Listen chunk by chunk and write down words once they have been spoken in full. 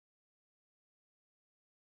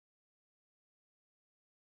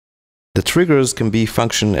The triggers can be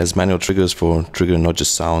function as manual triggers for triggering not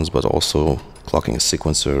just sounds but also clocking a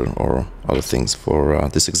sequencer or other things. For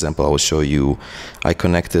this example, I will show you I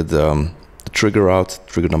connected the trigger out,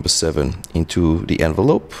 trigger number 7, into the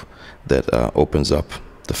envelope that opens up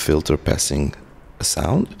the filter passing a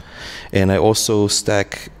sound, and I also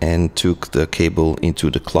stack and took the cable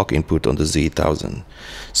into the clock input on the Z1000.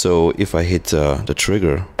 So if I hit the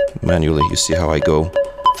trigger manually, you see how I go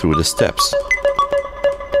through the steps.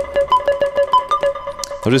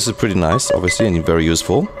 Now this is pretty nice, obviously, and very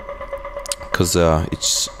useful because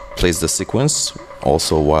it plays the sequence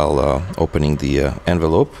also while opening the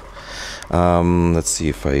envelope. Let's see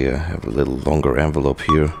if I have a little longer envelope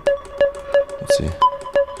here. Let's see.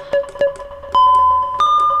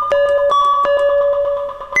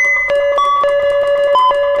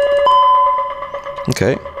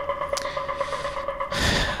 Okay.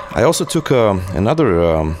 I also took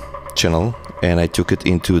another channel and I took it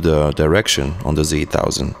into the direction on the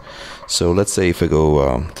Z1000. So let's say if I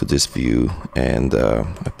go to this view and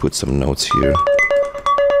I put some notes here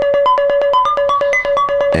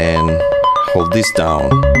and hold this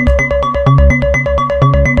down,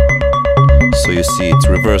 so you see it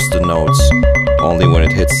reverses the notes only when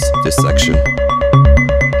it hits this section.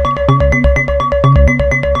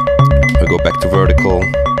 I go back to vertical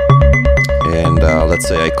and let's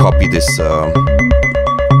say I copy this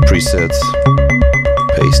preset,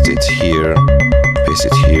 paste it here, paste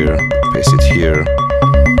it here, paste it here,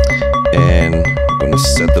 and I'm gonna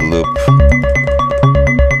set the loop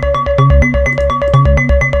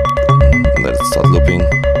and let it start looping.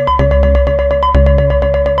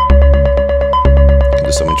 Can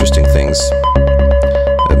do some interesting things.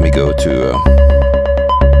 Let me go to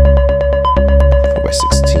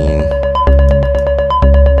 4x16.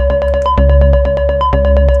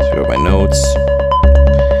 Here are my notes.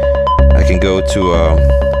 I can go to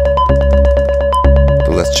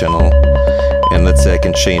the last channel and let's say I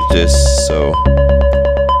can change this. So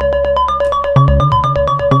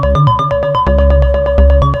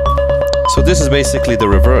this is basically the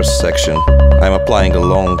reverse section. I'm applying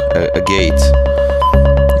along a gate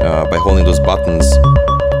by holding those buttons,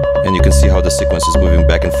 and you can see how the sequence is moving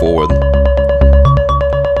back and forward.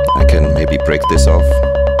 I can maybe break this off.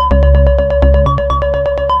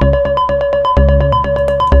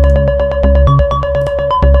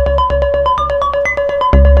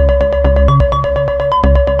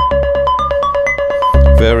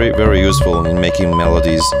 Very, very useful in making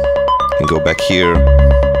melodies. I can go back here.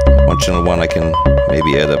 On channel 1 I can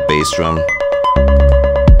maybe add a bass drum.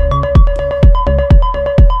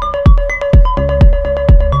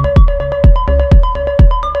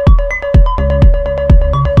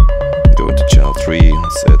 Go into channel 3,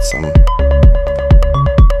 let's add some.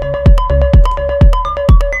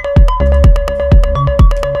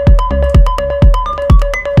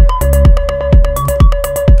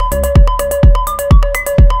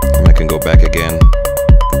 Go back again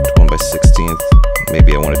to 1/16.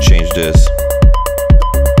 Maybe I want to change this.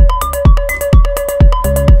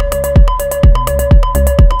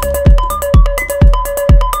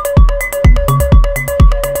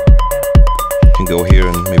 Can go here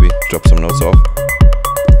and maybe drop some notes off.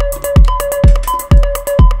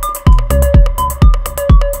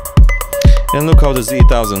 And look how the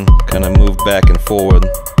Z1000 kind of moved back and forward.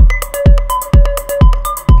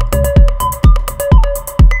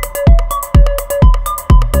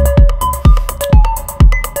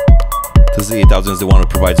 The Z1000 is the one who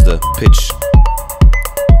provides the pitch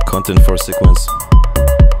content for a sequence.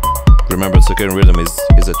 Remember, circadian rhythm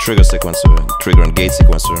is a trigger sequencer, trigger and gate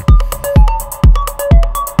sequencer.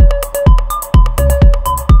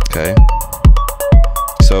 Okay,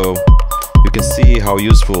 so you can see how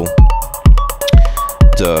useful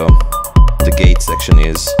the gate section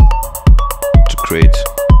is to create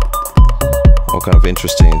all kind of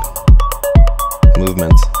interesting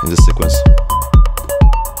movement in the sequence.